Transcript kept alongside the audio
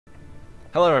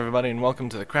Hello everybody and welcome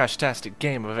to the crash-tastic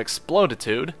game of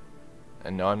Exploditude.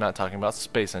 And no, I'm not talking about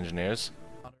space engineers.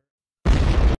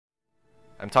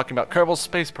 I'm talking about Kerbal's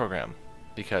space program.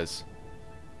 Because,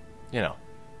 you know.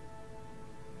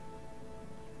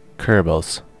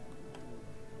 Kerbals.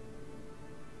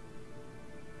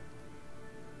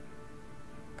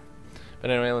 But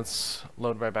anyway, let's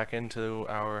load right back into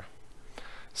our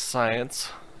science.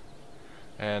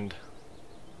 And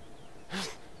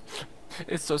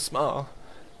it's so small.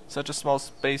 Such a small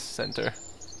space center.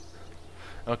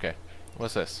 Okay,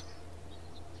 what's this?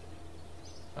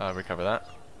 Recover that.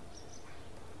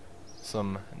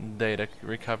 Some data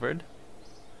recovered.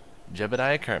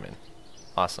 Jebediah Kermin.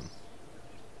 Awesome.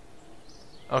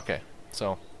 Okay,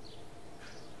 so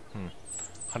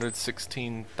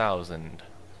 116,000.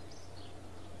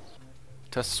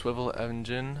 Test swivel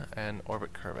engine and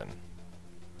orbit Kerbin.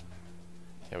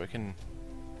 Yeah, we can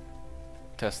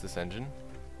test this engine.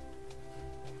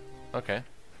 Okay,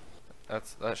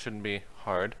 that shouldn't be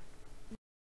hard.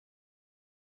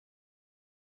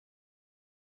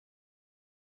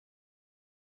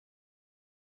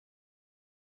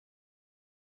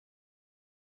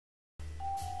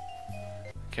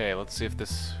 Okay, let's see if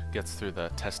this gets through the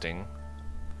testing.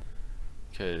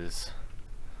 Cause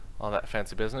all that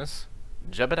fancy business.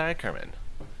 Jebediah Kermin,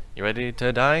 you ready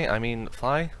to die? I mean,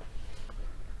 fly?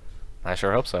 I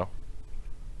sure hope so.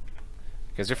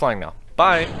 Because you're flying now.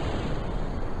 Bye!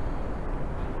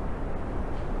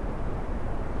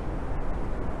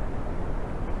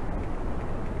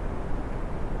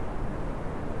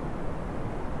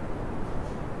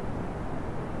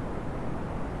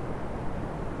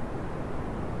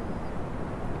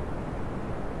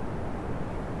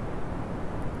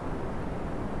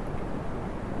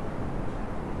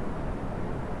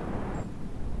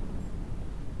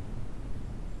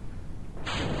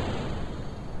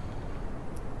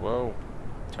 Whoa.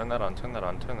 Turn that on, turn that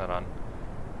on, turn that on.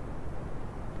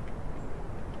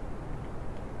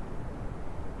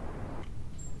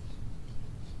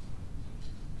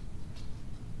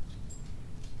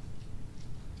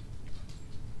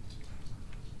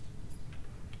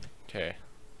 Okay.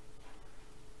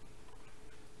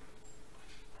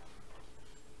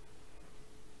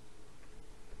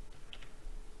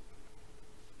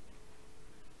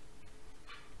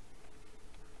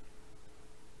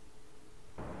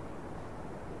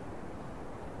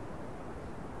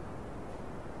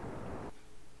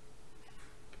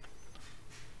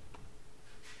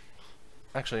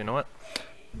 Actually, you know what?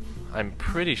 I'm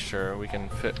pretty sure we can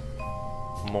fit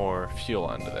more fuel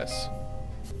onto this.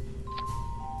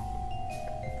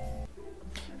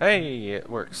 Hey, it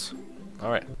works.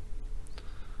 Alright.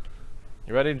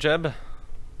 You ready, Jeb?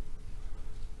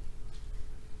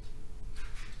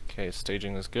 Okay,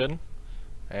 staging is good.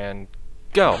 And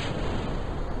go!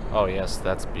 Oh yes,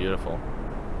 that's beautiful.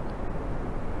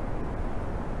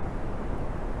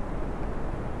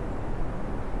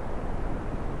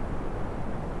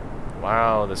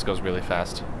 Wow, this goes really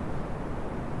fast.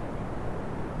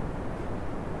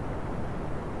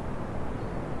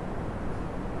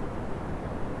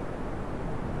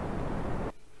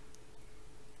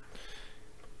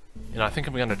 You know, I think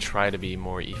I'm gonna try to be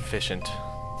more efficient.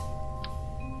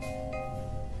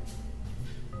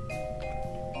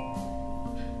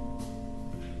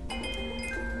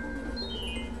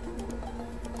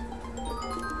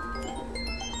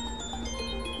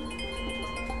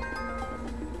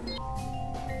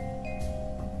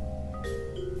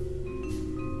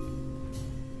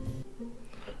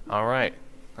 Alright,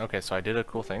 okay, so I did a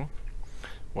cool thing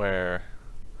where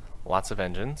lots of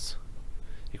engines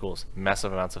equals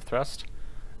massive amounts of thrust,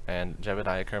 and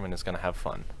Jebediah Kermin is going to have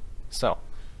fun. So,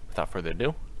 without further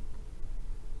ado,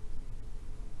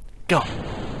 go!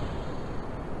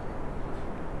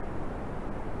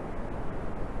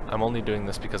 I'm only doing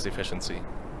this because of efficiency.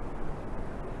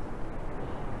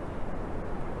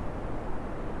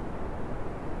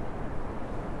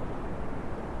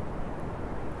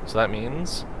 So that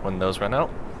means, when those run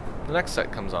out, the next set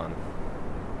comes on.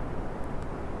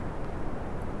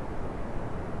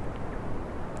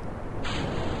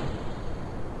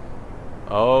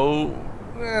 Oh,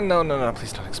 no, no, no,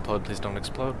 please don't explode, please don't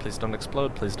explode, please don't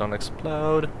explode, please don't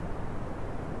explode.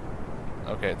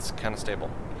 Okay, it's kind of stable.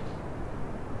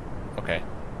 Okay.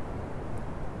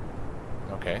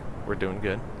 Okay, we're doing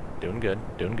good, doing good,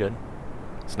 doing good.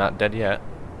 It's not dead yet.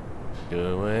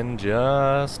 Doing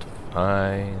just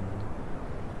fine.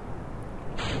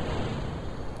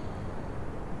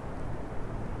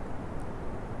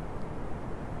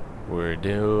 We're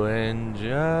doing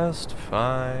just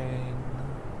fine.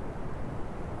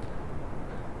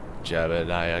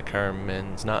 Jebediah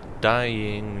Kermin's not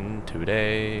dying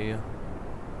today.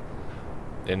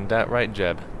 Isn't that right,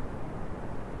 Jeb?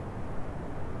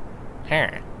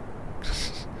 Huh.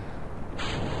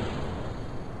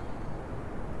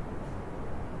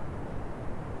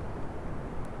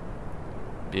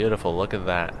 Beautiful, look at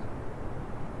that.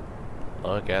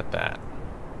 Look at that.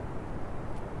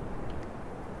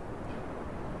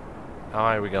 How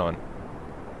high are we going?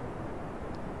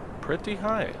 Pretty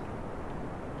high.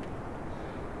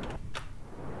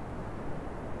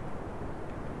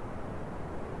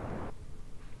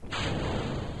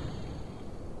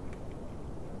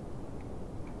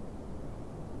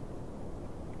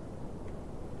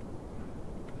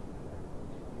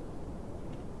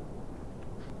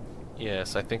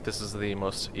 Yes, I think this is the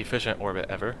most efficient orbit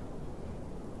ever.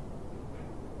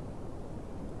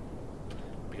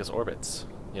 Because orbits,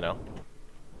 you know.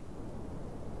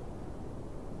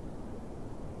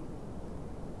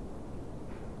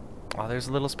 Oh, there's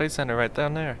a little space center right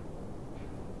down there.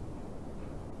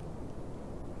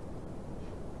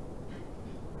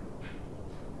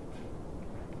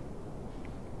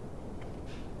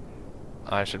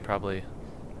 I should probably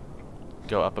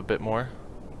go up a bit more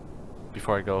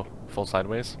before I go full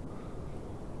sideways.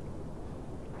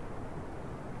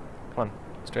 Come on,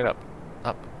 straight up.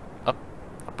 Up, up,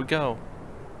 up we go.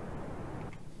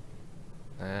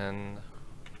 And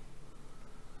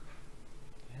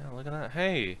yeah, look at that.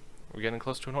 Hey, we're getting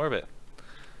close to an orbit.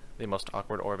 The most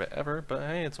awkward orbit ever, but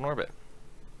hey, it's an orbit.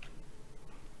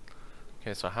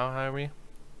 Okay, so how high are we?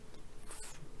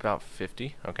 About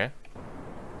 50, okay.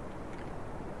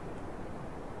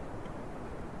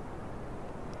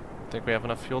 I think we have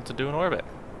enough fuel to do an orbit.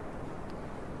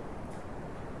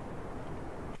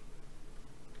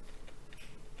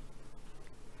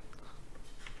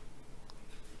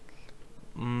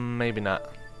 Maybe not.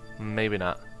 Maybe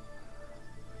not.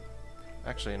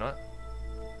 Actually, you know what?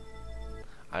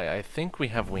 I think we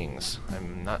have wings.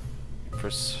 I'm not for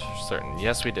certain.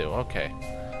 Yes, we do. Okay.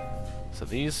 So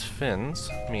these fins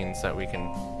means that we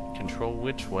can control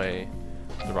which way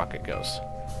the rocket goes.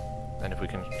 And if we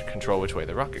can control which way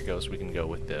the rocket goes, we can go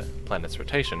with the planet's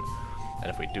rotation.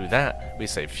 And if we do that, we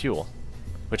save fuel,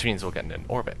 which means we'll get in an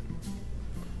orbit.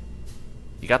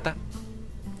 You got that?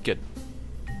 Good.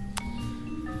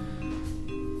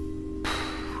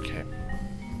 Okay.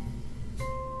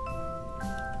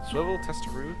 Swivel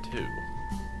testeroo 2.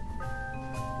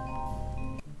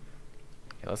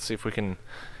 Okay, let's see if we can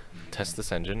test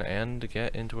this engine and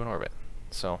get into an orbit.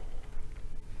 So,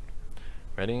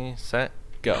 ready, set,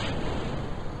 go.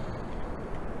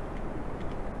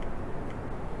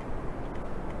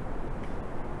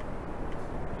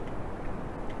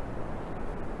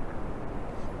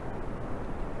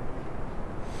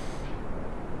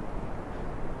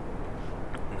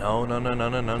 No, no, no, no,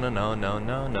 no, no, no, no, no,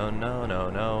 no, no, no, no,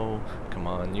 no. Come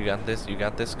on, you got this, you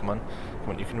got this, come on. Come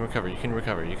on, you can recover, you can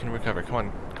recover, you can recover. Come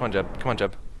on, come on, Jeb, come on,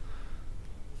 Jeb.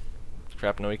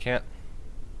 Crap, no, he can't.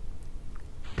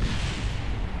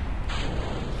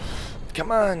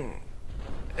 Come on!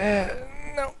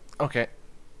 No. Okay.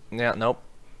 Yeah, nope.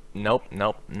 Nope,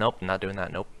 nope, nope, not doing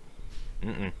that, nope.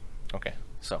 Okay,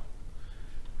 so.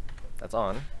 That's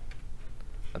on.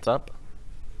 That's up.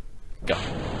 Go.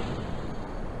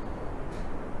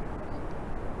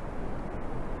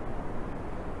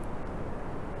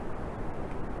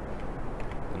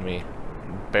 And we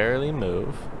barely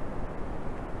move.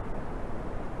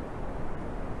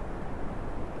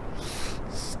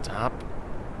 Stop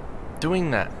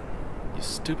doing that, you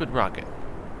stupid rocket.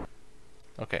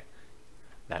 Okay,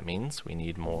 that means we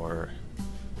need more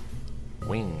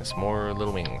wings, more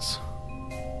little wings.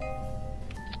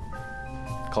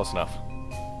 Close enough.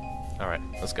 Alright,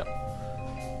 let's go.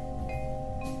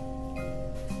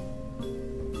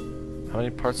 How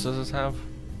many parts does this have?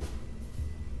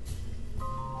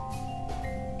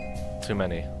 Too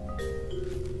many.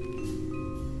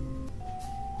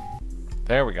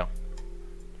 There we go.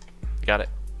 Got it.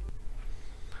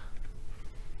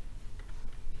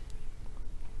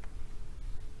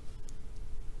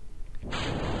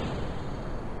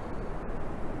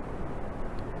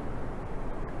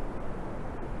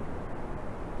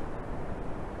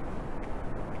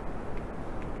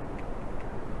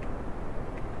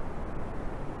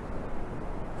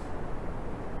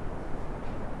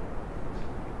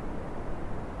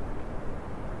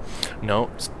 No,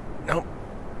 no,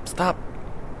 stop.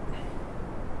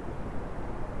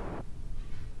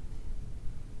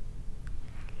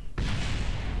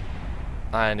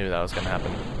 I knew that was gonna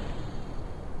happen.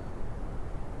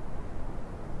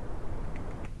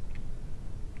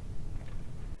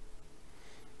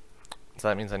 So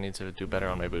that means I need to do better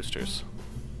on my boosters.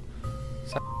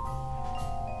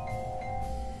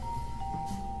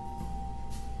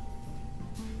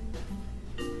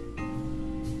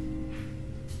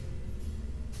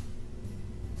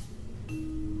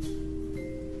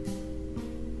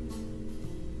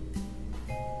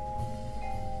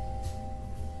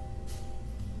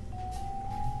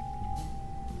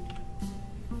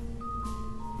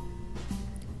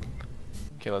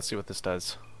 Okay, let's see what this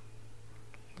does.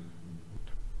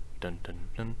 Dun dun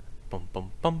dun. Bum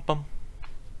bum bum bum.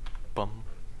 Bum.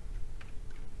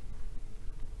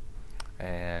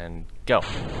 And go.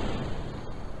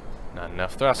 Not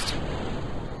enough thrust.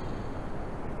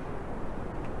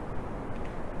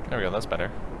 There we go, that's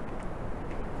better.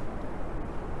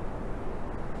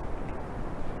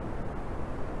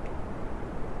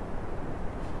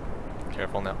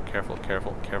 Careful now, careful,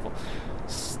 careful, careful.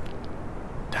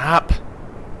 Stop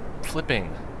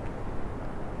flipping.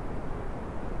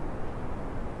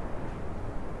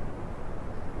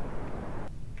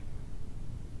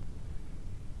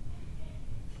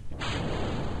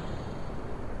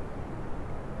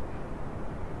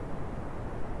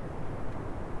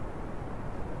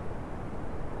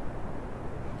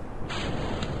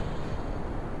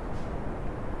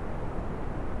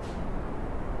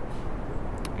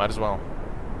 Might as well.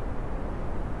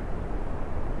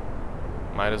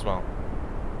 Might as well.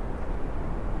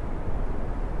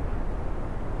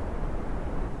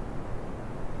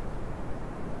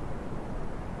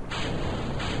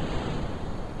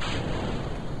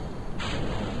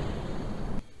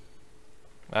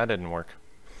 That didn't work.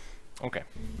 Okay.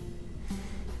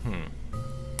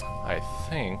 I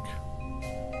think...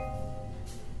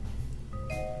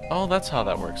 Oh, that's how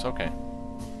that works. Okay.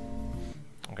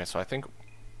 Okay, so I think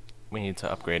we need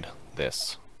to upgrade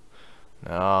this.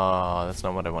 No, that's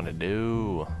not what I want to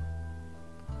do.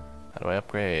 How do I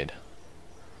upgrade?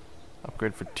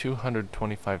 Upgrade for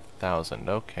 225,000.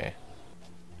 Okay.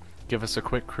 Give us a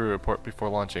quick crew report before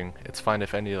launching. It's fine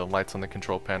if any of the lights on the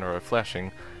control panel are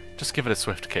flashing. Just give it a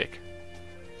swift kick.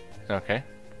 Okay.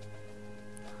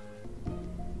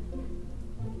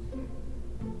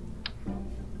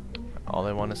 All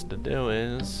they want us to do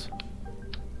is...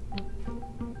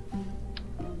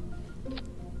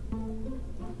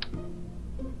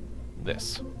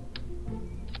 this.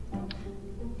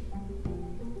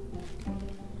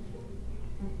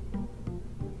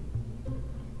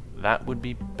 That would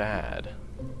be bad.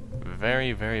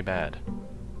 Very, very bad.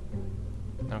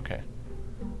 Okay.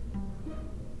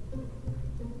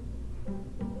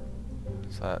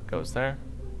 So that goes there.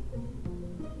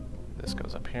 This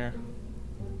goes up here.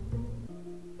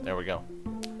 There we go.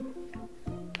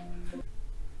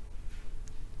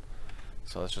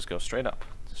 So let's just go straight up.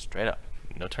 Straight up.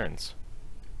 No turns.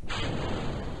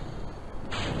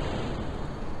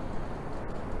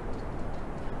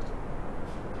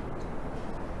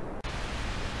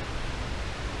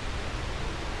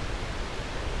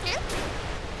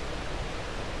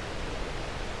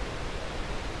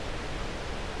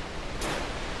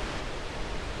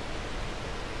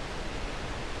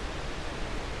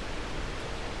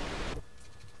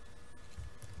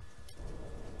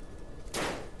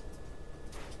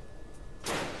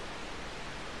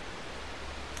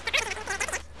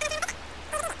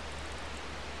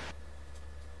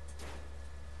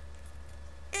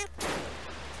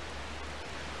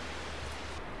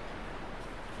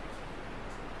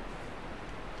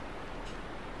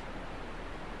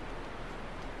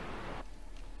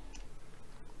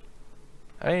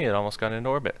 Hey, it almost got into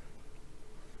orbit.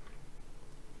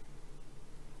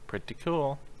 Pretty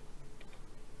cool.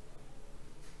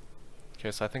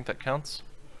 Okay, so I think that counts.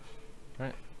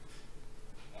 Right.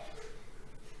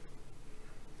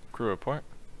 Crew report.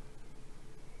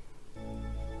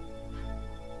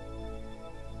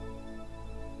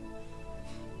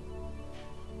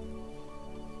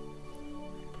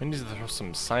 We need to throw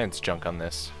some science junk on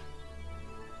this.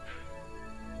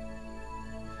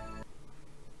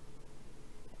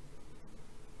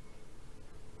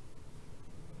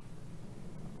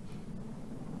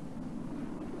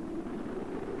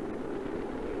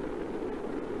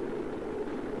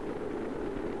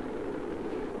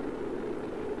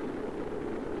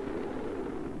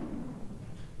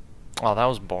 Oh, that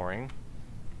was boring.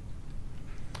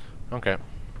 Okay.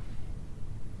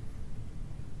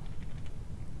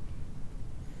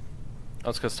 Oh,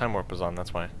 it's because Time Warp was on,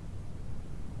 that's why.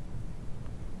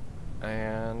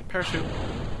 And parachute.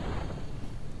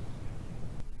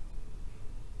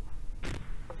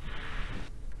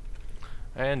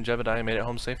 And Jebediah made it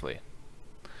home safely.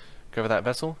 Cover that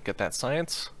vessel, get that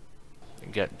science,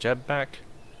 get Jeb back,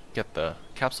 get the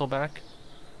capsule back.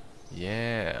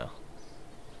 Yeah.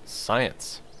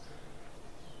 Science.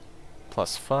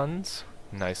 Plus funds.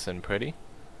 Nice and pretty.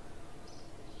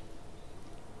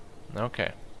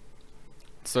 Okay.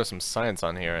 Let's throw some science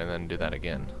on here and then do that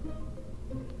again.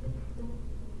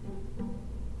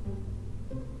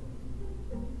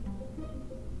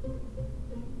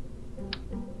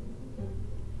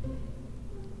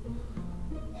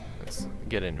 Let's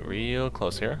get in real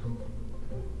close here.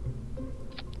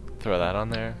 Throw that on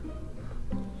there.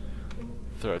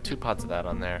 Throw 2 pods of that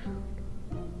on there.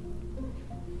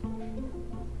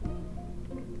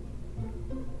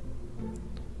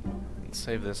 And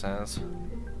save this as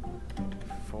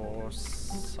for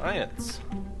science.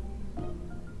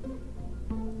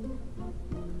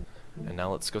 And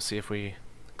now let's go see if we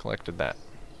collected that.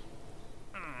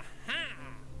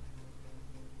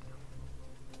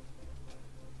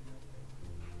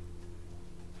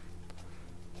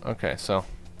 Okay, so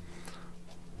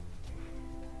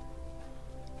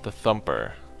the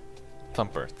thumper.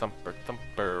 Thumper.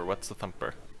 What's the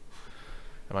thumper?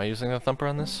 Am I using the thumper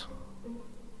on this?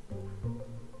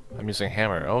 I'm using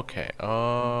hammer. Okay.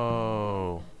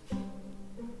 Oh.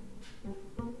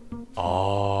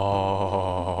 Oh.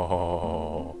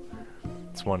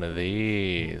 It's one of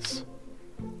these.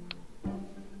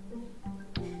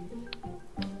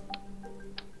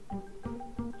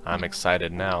 I'm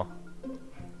excited now.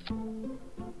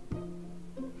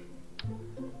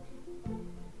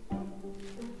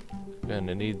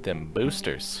 Gonna need them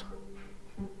boosters.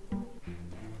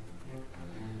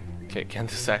 Okay, can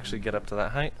this actually get up to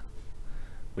that height?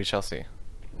 We shall see.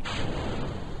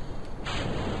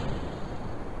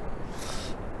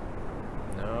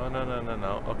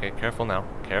 No. Okay, careful now.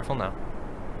 Careful now.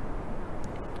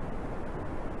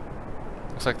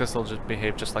 Looks like this will just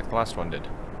behave just like the last one did.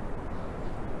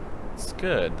 That's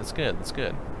good. That's good. That's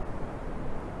good.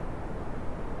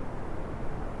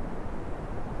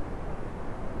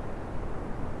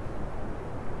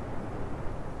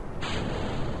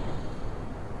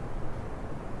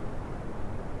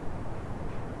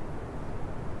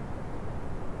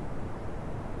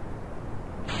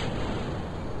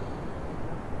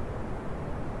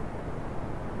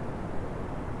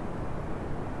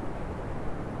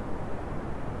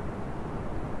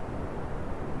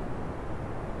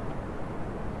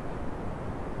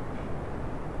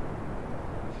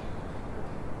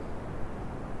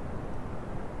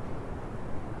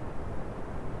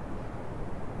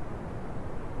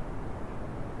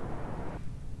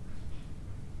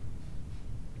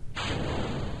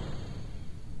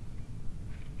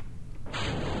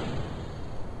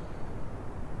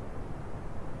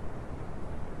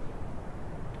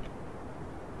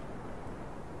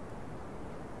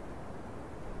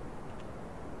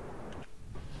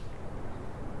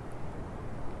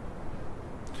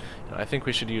 I think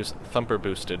we should use thumper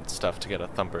boosted stuff to get a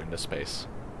thumper into space.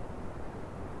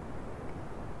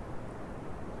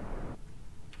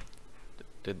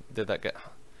 Did that get...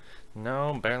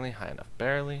 No, barely high enough.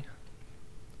 Barely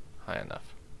high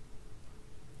enough.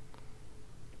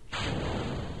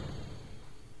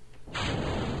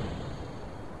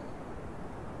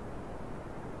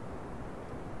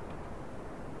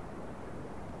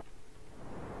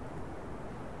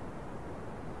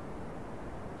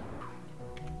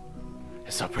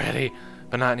 It's so pretty,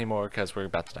 but not anymore because we're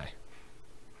about to die.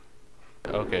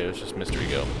 Okay, it was just mystery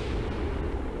go.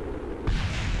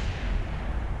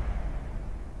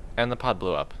 And the pod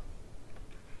blew up.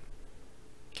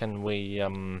 Can we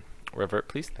revert,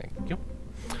 please? Thank you.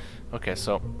 Okay,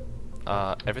 so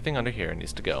everything under here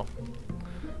needs to go.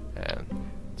 And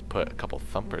let's put a couple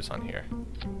thumpers on here.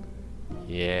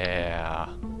 Yeah.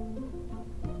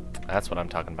 That's what I'm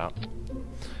talking about.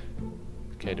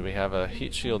 Okay, do we have a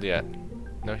heat shield yet?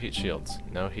 No heat shields.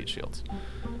 No heat shields.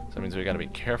 So that means we gotta be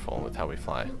careful with how we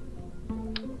fly.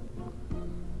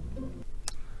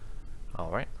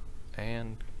 Alright.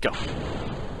 And go!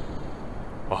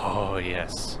 Oh,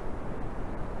 yes.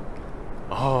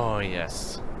 Oh,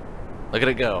 yes. Look at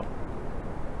it go.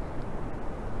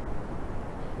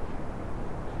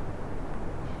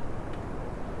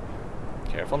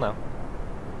 Careful now.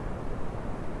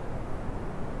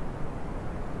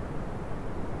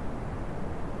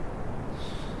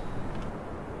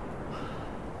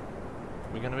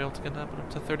 Are we gonna be able to get that up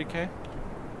to 30K?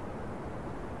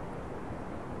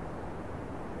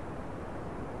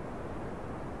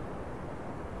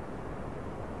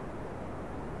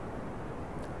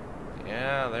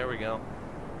 Yeah, there we go.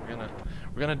 We're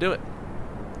gonna do it.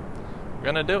 We're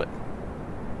gonna do it.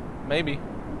 Maybe.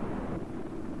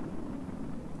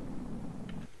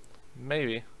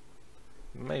 Maybe.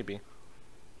 Maybe.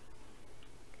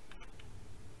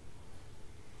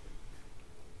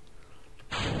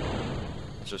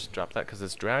 Let's just drop that because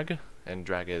it's drag, and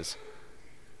drag is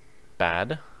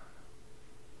bad.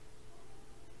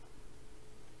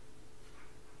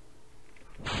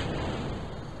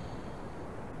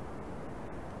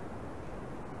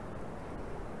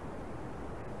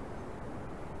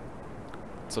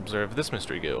 Let's observe this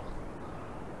mystery goo.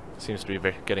 Seems to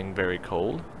be getting very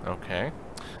cold. Okay.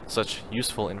 Such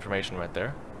useful information right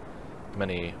there.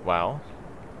 Many wow.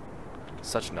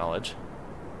 Such knowledge.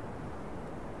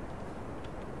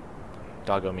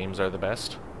 Doggo memes are the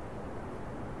best.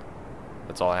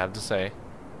 That's all I have to say.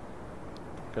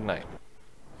 Good night.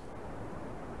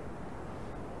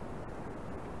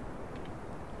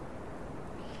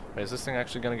 Wait, is this thing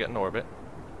actually gonna get in orbit?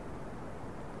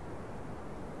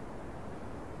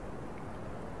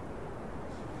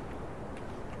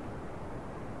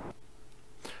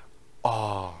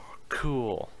 Oh,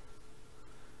 cool.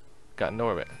 Got in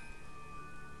orbit.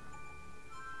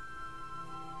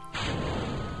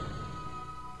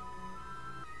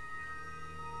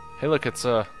 Hey, look, it's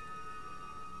a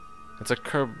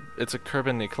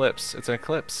Kerbin eclipse. It's an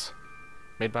eclipse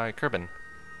made by Kerbin.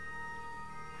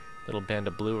 Little band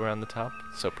of blue around the top.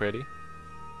 So pretty.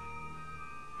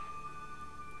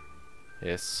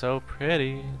 It's so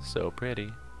pretty, so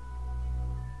pretty.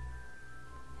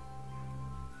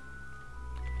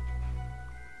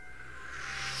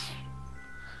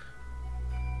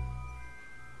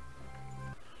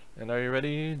 And are you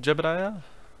ready, Jebediah?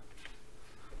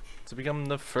 To become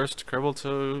the first Kerbal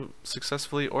to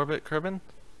successfully orbit Kerbin?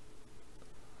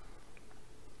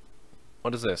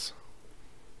 What is this?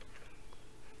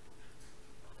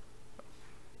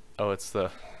 Oh, it's the...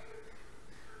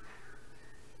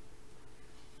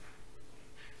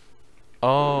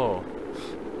 Oh!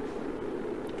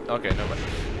 Okay, never mind.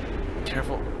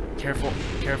 Careful, careful,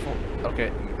 careful.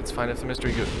 Okay, it's fine if the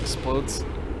mystery goat explodes.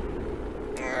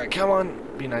 Come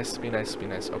on! Be nice, be nice, be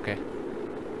nice. Okay.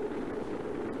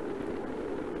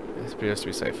 This appears to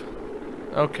be safe.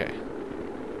 Okay.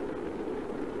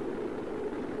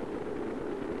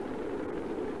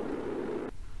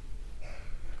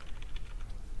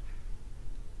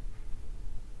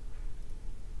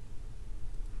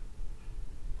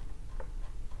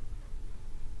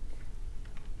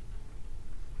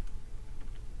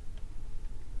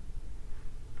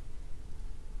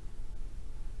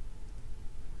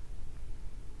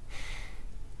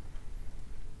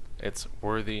 It's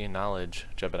worthy knowledge,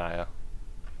 Jebediah.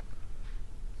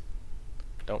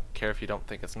 Don't care if you don't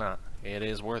think it's not. It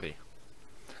is worthy.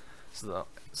 So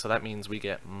that means we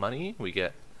get money, we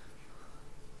get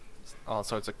all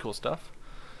sorts of cool stuff.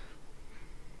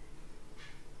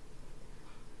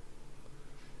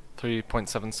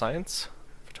 3.7 science,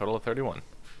 for a total of 31.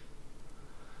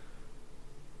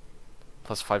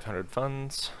 Plus 500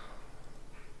 funds,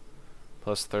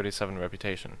 plus 37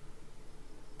 reputation.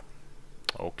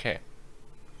 Okay.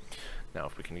 Now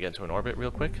if we can get into an orbit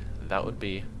real quick, that would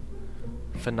be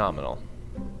phenomenal.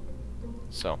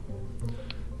 So,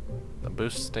 the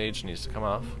boost stage needs to come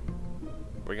off.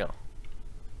 Here we go.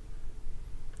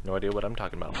 No idea what I'm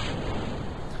talking about.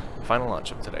 Final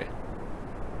launch of today.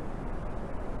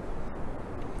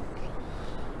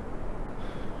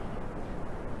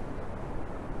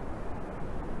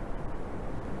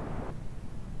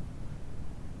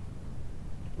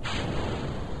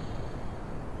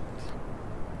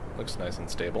 Looks nice and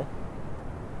stable.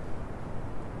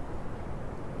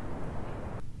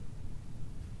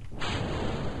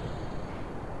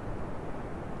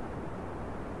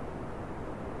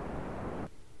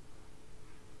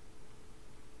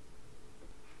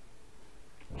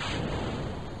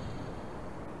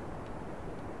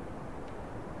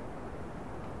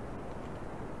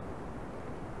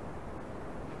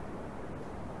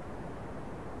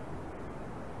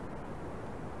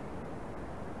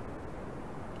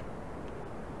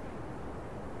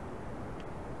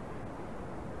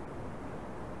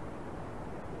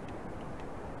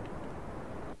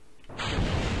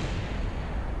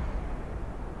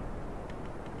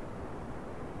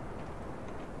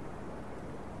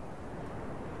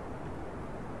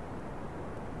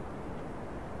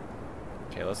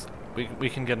 Okay, we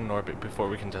can get in orbit before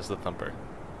we can test the thumper.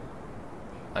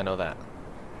 I know that.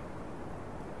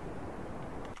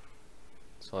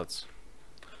 So let's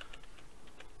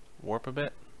warp a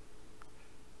bit.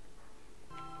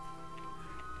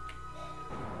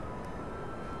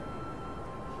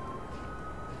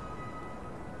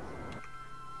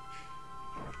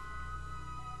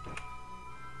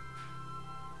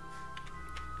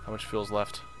 How much fuel's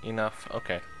left? Enough?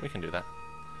 Okay, we can do that.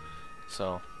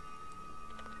 So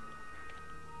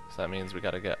that means we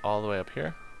gotta get all the way up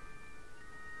here.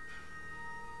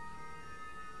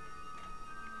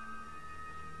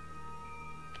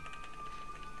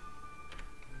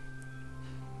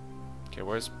 Okay,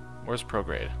 where's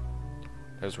prograde?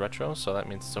 There's retro, so that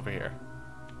means it's over here.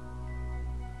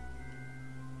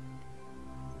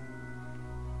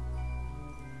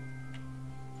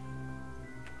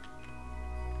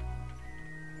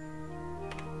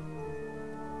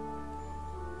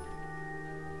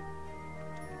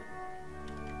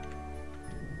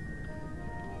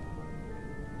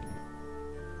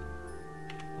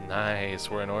 Nice,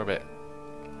 we're in orbit.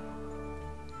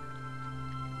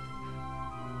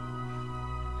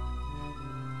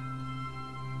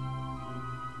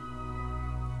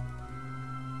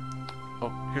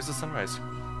 Oh, here's the sunrise.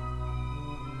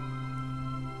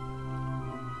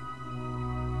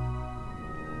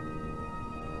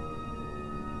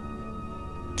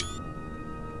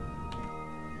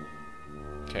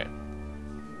 Okay.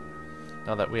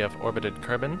 Now that we have orbited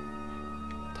Kerbin,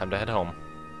 time to head home.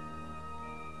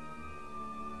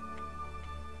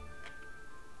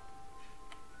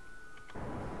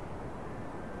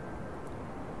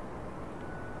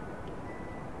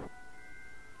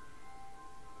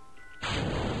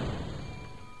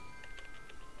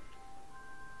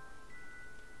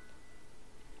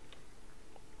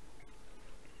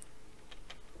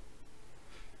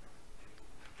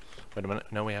 Wait a minute.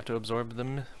 No, we have to absorb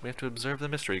them. We have to observe the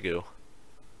mystery goo.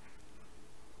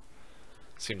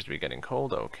 Seems to be getting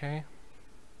cold. Okay.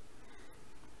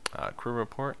 Crew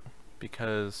report,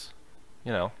 because,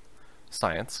 you know,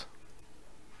 science.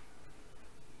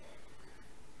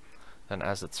 Then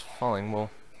as it's falling, we'll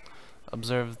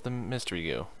observe the mystery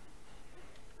goo.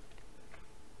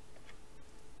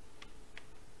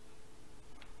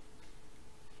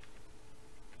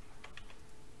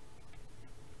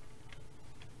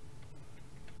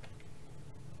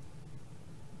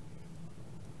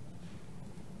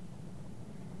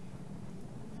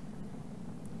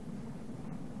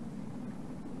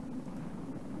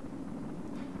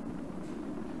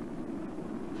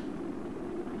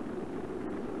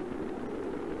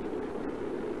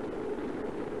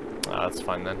 That's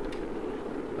fine then.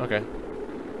 Okay.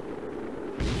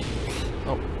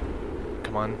 Oh.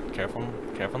 Come on. Careful.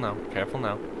 Careful now. Careful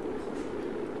now.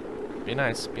 Be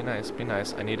nice. Be nice. Be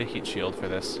nice. I need a heat shield for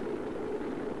this.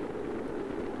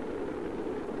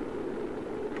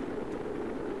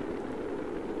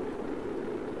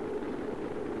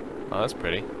 Oh, that's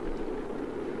pretty.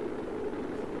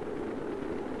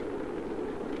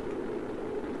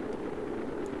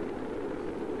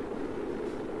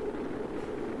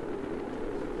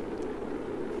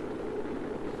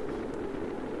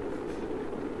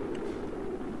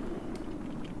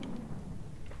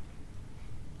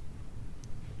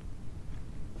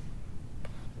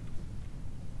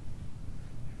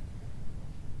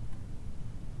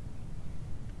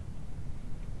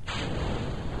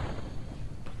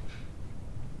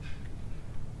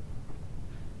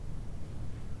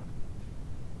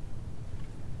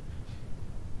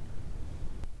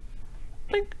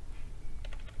 Blink.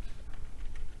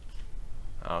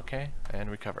 Okay,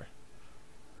 and recover.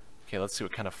 Okay, let's see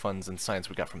what kind of funds and science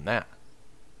we got from that.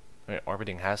 Wait,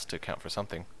 orbiting has to count for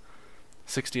something.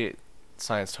 68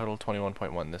 science total,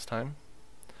 21.1 this time.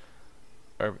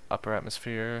 Upper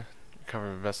atmosphere,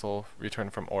 recover vessel, return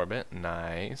from orbit,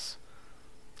 nice.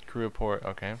 Crew report,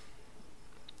 okay.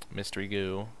 Mystery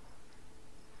goo.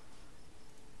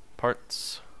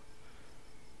 Parts.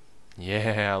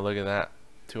 Yeah, look at that.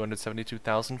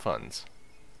 272,000 funds.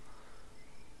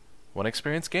 1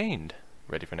 experience gained.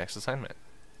 Ready for next assignment.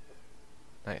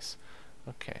 Nice.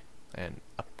 Okay. And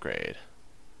upgrade.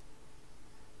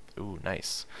 Ooh,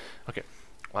 nice. Okay.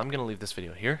 Well, I'm going to leave this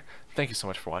video here. Thank you so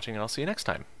much for watching, and I'll see you next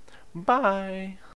time. Bye!